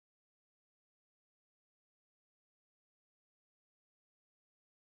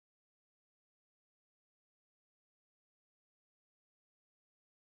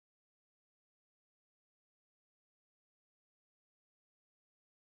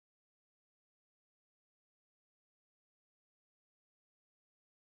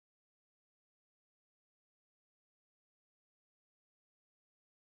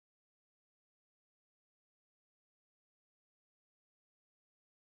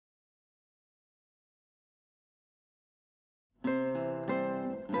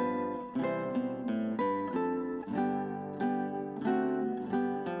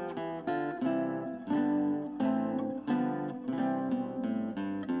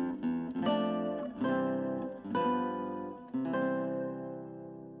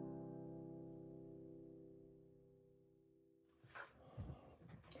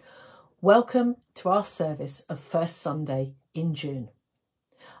Welcome to our service of First Sunday in June.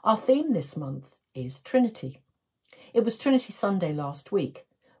 Our theme this month is Trinity. It was Trinity Sunday last week,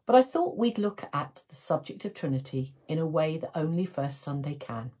 but I thought we'd look at the subject of Trinity in a way that only First Sunday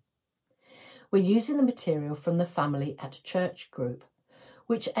can. We're using the material from the Family at Church group,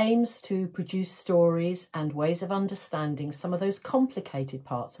 which aims to produce stories and ways of understanding some of those complicated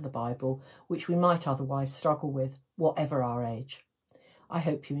parts of the Bible which we might otherwise struggle with, whatever our age. I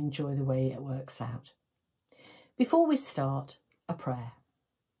hope you enjoy the way it works out. Before we start, a prayer.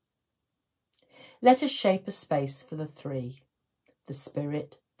 Let us shape a space for the three: the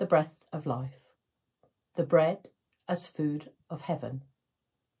Spirit, the breath of life, the bread as food of heaven,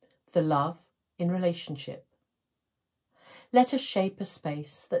 the love in relationship. Let us shape a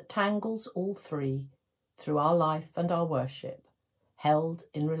space that tangles all three through our life and our worship, held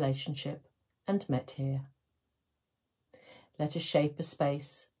in relationship and met here. Let us shape a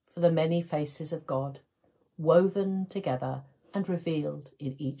space for the many faces of God, woven together and revealed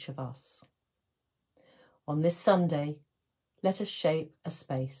in each of us. On this Sunday, let us shape a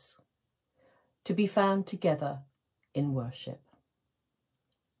space to be found together in worship.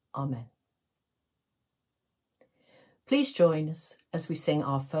 Amen. Please join us as we sing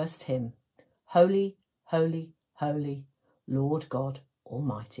our first hymn, Holy, Holy, Holy, Lord God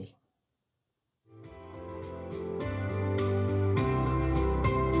Almighty.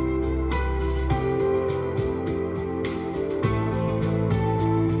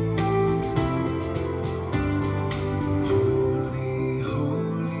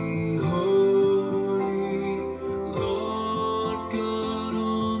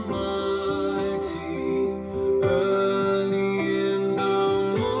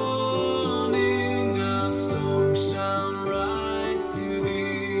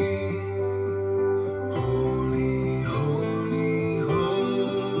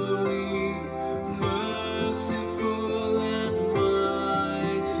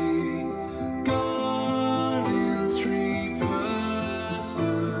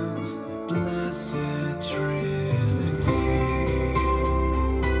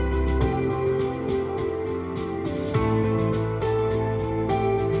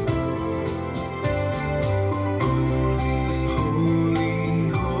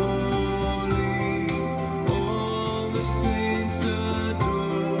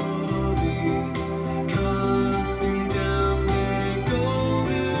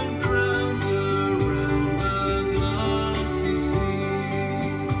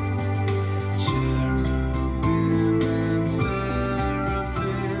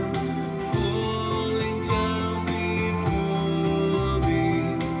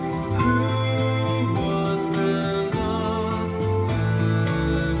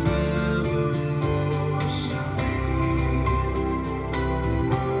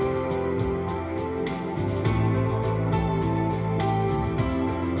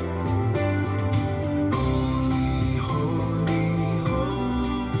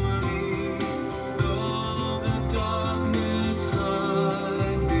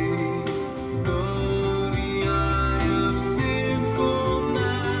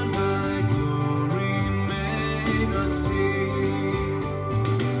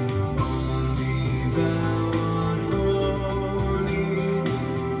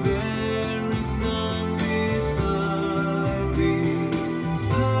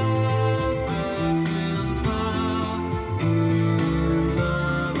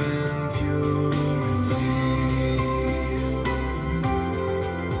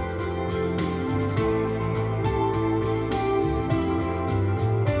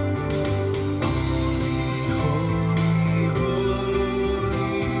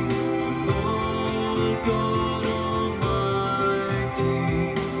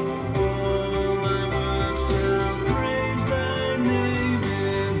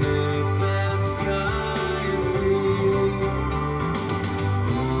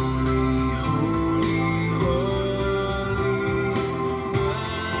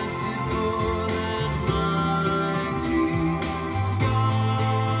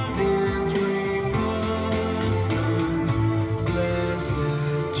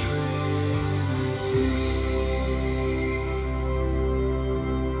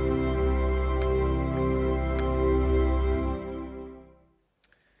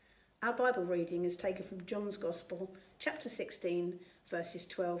 Our Bible reading is taken from John's Gospel, chapter 16, verses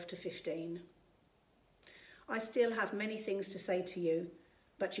 12 to 15. I still have many things to say to you,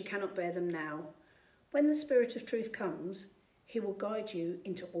 but you cannot bear them now. When the Spirit of truth comes, he will guide you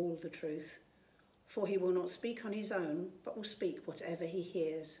into all the truth. For he will not speak on his own, but will speak whatever he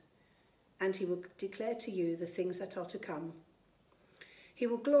hears. And he will declare to you the things that are to come. He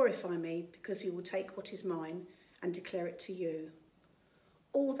will glorify me because he will take what is mine and declare it to you.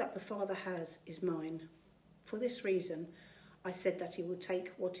 All that the Father has is mine. For this reason, I said that he will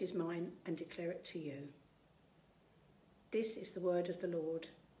take what is mine and declare it to you. This is the word of the Lord.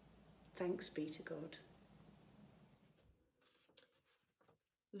 Thanks be to God.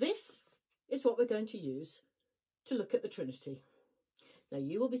 This is what we're going to use to look at the Trinity. Now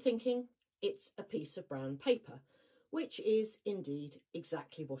you will be thinking it's a piece of brown paper, which is indeed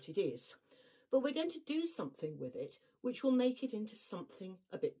exactly what it is. But we're going to do something with it which will make it into something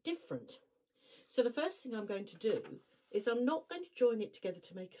a bit different. So the first thing I'm going to do is I'm not going to join it together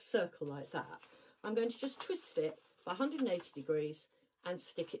to make a circle like that. I'm going to just twist it by 180 degrees and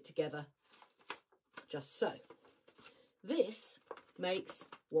stick it together just so. This makes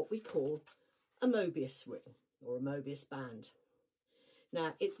what we call a Mobius ring or a Mobius band.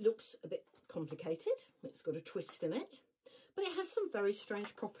 Now it looks a bit complicated, it's got a twist in it, but it has some very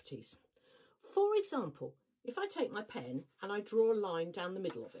strange properties. For example, if I take my pen and I draw a line down the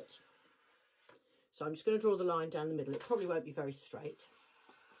middle of it, so I'm just going to draw the line down the middle, it probably won't be very straight,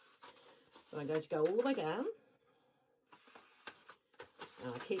 but I'm going to go all the way down,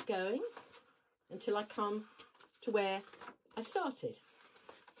 and I keep going until I come to where I started,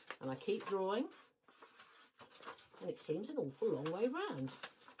 and I keep drawing, and it seems an awful long way round.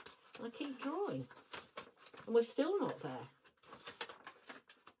 I keep drawing and we're still not there,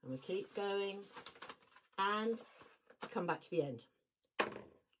 and we keep going and I come back to the end.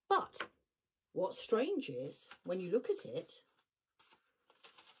 But what's strange is when you look at it,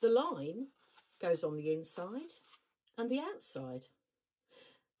 the line goes on the inside and the outside.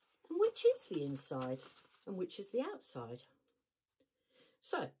 And which is the inside and which is the outside?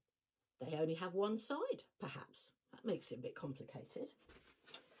 So they only have one side, perhaps. That makes it a bit complicated.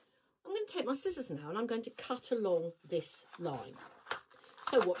 I'm going to take my scissors now and I'm going to cut along this line.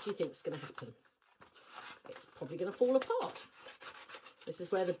 So what do you think is going to happen? It's probably going to fall apart. This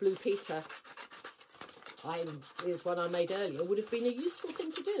is where the Blue Peter is one I made earlier would have been a useful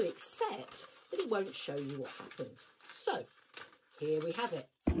thing to do, except that it won't show you what happens. So here we have it.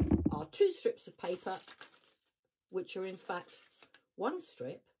 Our two strips of paper, which are in fact one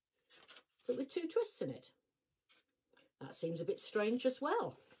strip, but with two twists in it. That seems a bit strange as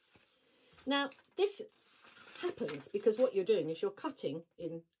well. Now, this happens because what you're doing is you're cutting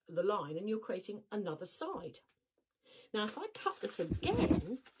in the line and you're creating another side. Now, if I cut this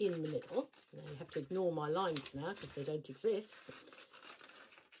again in the middle, now you have to ignore my lines now because they don't exist.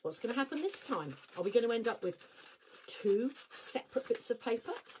 What's going to happen this time? Are we going to end up with two separate bits of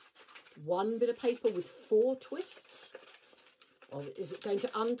paper? One bit of paper with four twists? Or is it going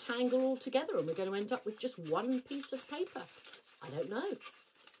to untangle all together and we're going to end up with just one piece of paper? I don't know.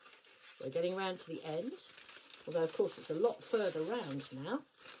 We're getting around to the end, although of course it's a lot further round now,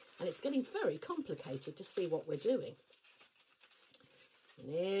 and it's getting very complicated to see what we're doing.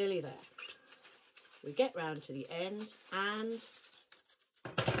 Nearly there. We get round to the end and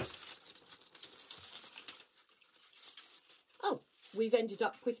oh, we've ended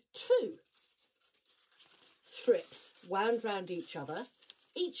up with two strips wound round each other,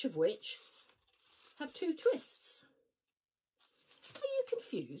 each of which have two twists. Are you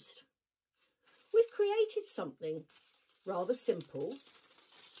confused? We've created something rather simple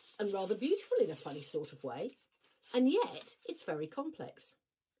and rather beautiful in a funny sort of way, and yet it's very complex.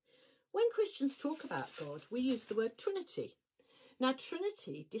 When Christians talk about God, we use the word Trinity. Now,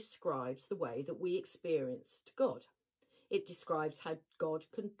 Trinity describes the way that we experience God. It describes how God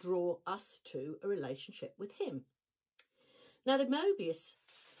can draw us to a relationship with him. Now, the Mobius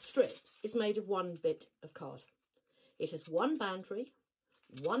strip is made of one bit of card. It has one boundary,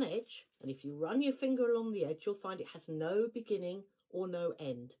 one edge, and if you run your finger along the edge, you'll find it has no beginning or no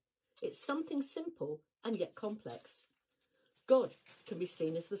end. It's something simple and yet complex. God can be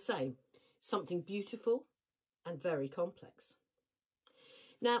seen as the same, something beautiful and very complex.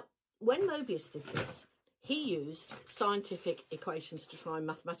 Now, when Mobius did this, he used scientific equations to try and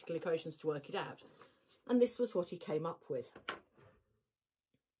mathematical equations to work it out. And this was what he came up with.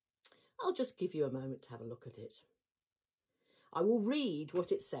 I'll just give you a moment to have a look at it. I will read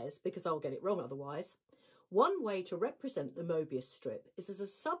what it says because I'll get it wrong otherwise. One way to represent the Mobius strip is as a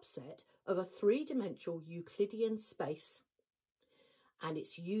subset of a three-dimensional Euclidean space, and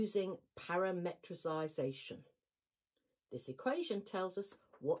it's using parametrization. This equation tells us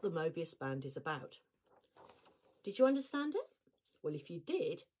what the Mobius band is about. Did you understand it? Well, if you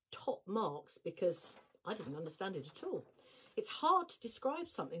did, top marks, because I didn't understand it at all. It's hard to describe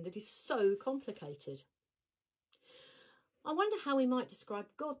something that is so complicated. I wonder how we might describe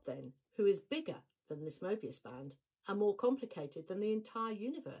God then, who is bigger than this Mobius band and more complicated than the entire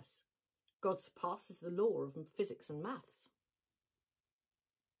universe. God surpasses the law of physics and maths.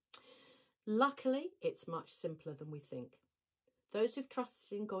 Luckily, it's much simpler than we think. Those who've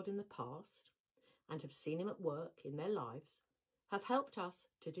trusted in God in the past and have seen him at work in their lives have helped us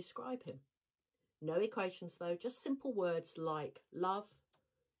to describe him. No equations though, just simple words like love,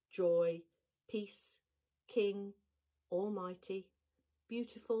 joy, peace, king, almighty,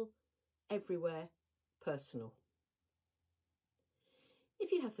 beautiful, everywhere, personal.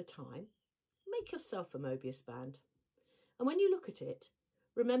 If you have the time, make yourself a Mobius band. And when you look at it,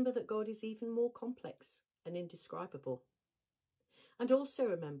 remember that God is even more complex and indescribable. And also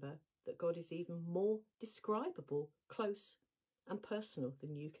remember that God is even more describable, close and personal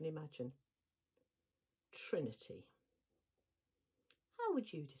than you can imagine. Trinity. How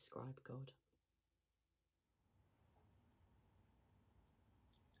would you describe God?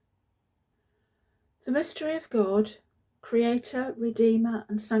 The mystery of God, Creator, Redeemer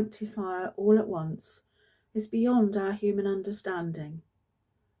and Sanctifier all at once, is beyond our human understanding,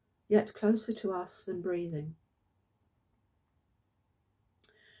 yet closer to us than breathing.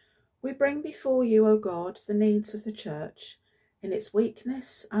 We bring before you, O God, the needs of the Church, in its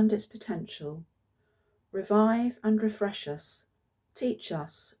weakness and its potential. Revive and refresh us, teach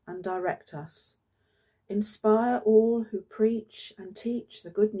us and direct us. Inspire all who preach and teach the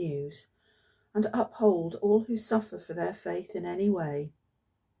good news, and uphold all who suffer for their faith in any way.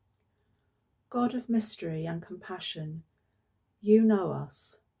 God of mystery and compassion, you know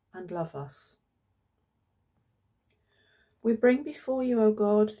us and love us. We bring before you, O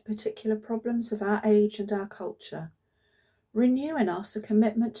God, the particular problems of our age and our culture. Renew in us a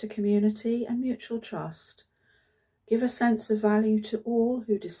commitment to community and mutual trust. Give a sense of value to all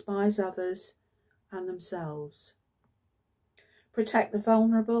who despise others and themselves. Protect the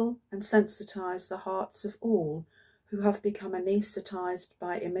vulnerable and sensitise the hearts of all who have become anaesthetised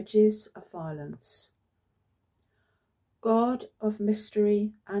by images of violence. God of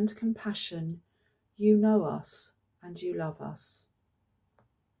mystery and compassion, you know us and you love us.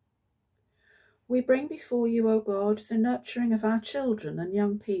 We bring before you, O God, the nurturing of our children and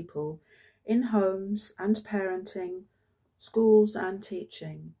young people in homes and parenting, schools and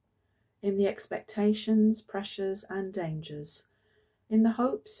teaching, in the expectations, pressures and dangers, in the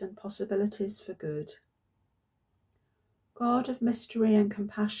hopes and possibilities for good. God of mystery and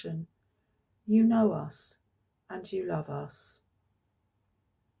compassion, you know us and you love us.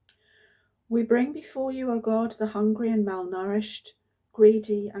 We bring before you, O God, the hungry and malnourished,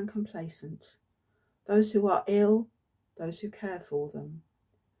 greedy and complacent, those who are ill, those who care for them,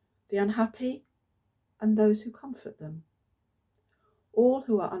 the unhappy and those who comfort them, all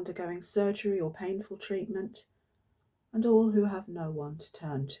who are undergoing surgery or painful treatment, and all who have no one to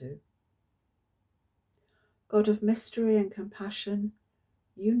turn to. God of mystery and compassion,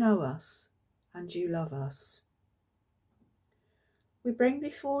 you know us and you love us. We bring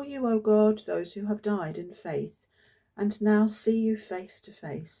before you, O God, those who have died in faith and now see you face to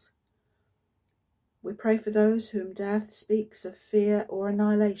face. We pray for those whom death speaks of fear or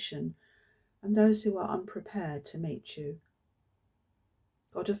annihilation, and those who are unprepared to meet you.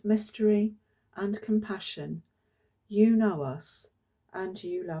 God of mystery and compassion, you know us and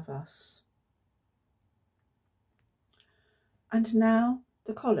you love us. And now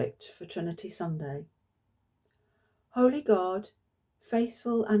the Collect for Trinity Sunday. Holy God,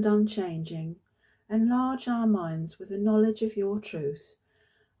 faithful and unchanging, enlarge our minds with the knowledge of your truth,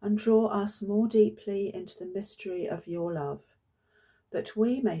 and draw us more deeply into the mystery of your love, that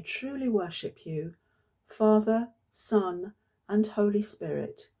we may truly worship you, Father, Son, and Holy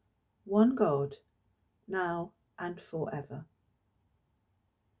Spirit, one God, now and forever.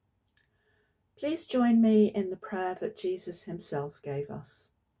 Please join me in the prayer that Jesus himself gave us.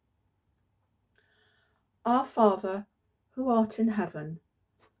 Our Father, who art in heaven,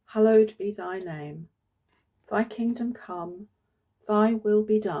 hallowed be thy name. Thy kingdom come, thy will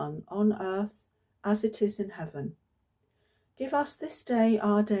be done on earth as it is in heaven. Give us this day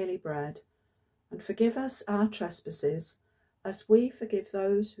our daily bread, and forgive us our trespasses, as we forgive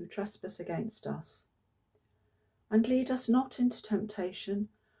those who trespass against us. And lead us not into temptation,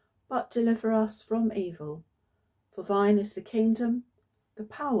 but deliver us from evil. For thine is the kingdom, the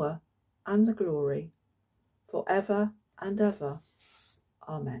power, and the glory, for ever and ever.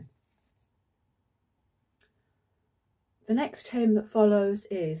 Amen. The next hymn that follows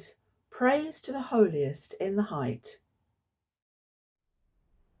is Praise to the Holiest in the Height.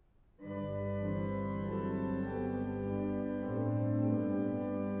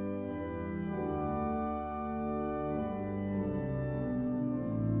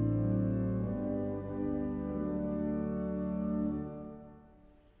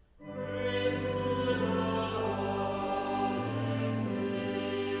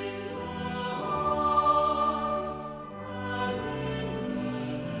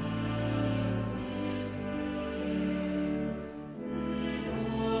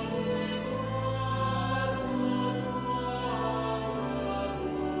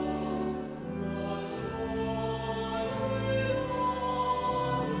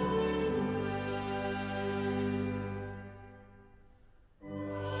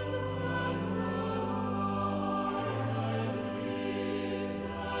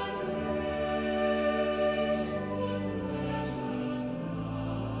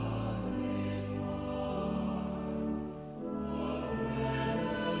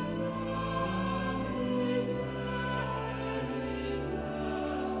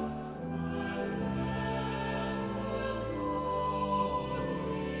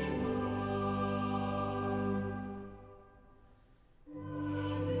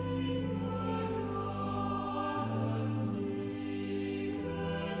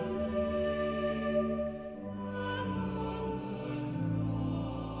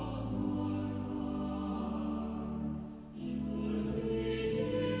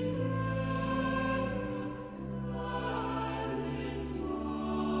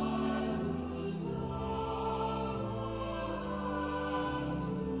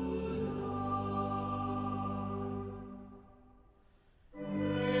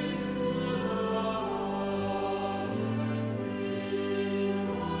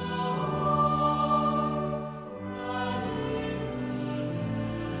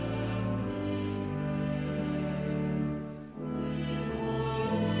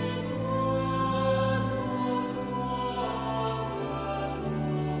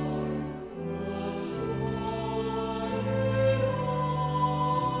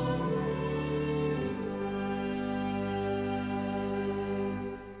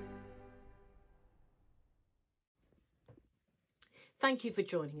 Thank you for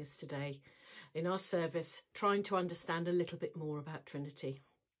joining us today in our service, trying to understand a little bit more about Trinity.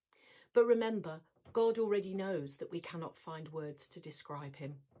 But remember, God already knows that we cannot find words to describe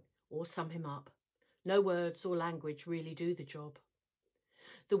him or sum him up. No words or language really do the job.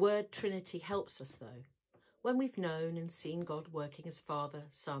 The word Trinity helps us, though. When we've known and seen God working as Father,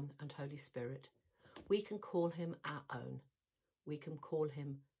 Son and Holy Spirit, we can call him our own. We can call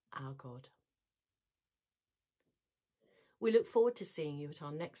him our God. We look forward to seeing you at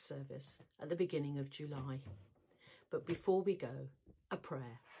our next service at the beginning of July. But before we go, a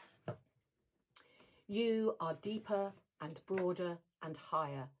prayer. You are deeper and broader and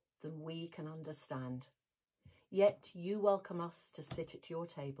higher than we can understand. Yet you welcome us to sit at your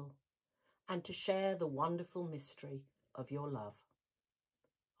table and to share the wonderful mystery of your love.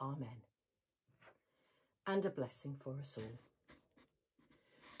 Amen. And a blessing for us all.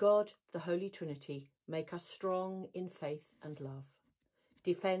 God, the Holy Trinity, make us strong in faith and love.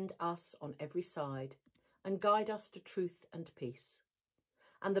 Defend us on every side and guide us to truth and peace.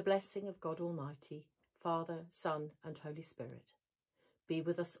 And the blessing of God Almighty, Father, Son and Holy Spirit, be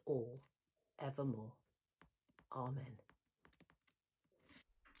with us all evermore. Amen.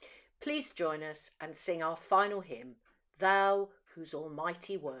 Please join us and sing our final hymn, Thou whose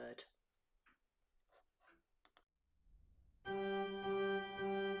almighty word.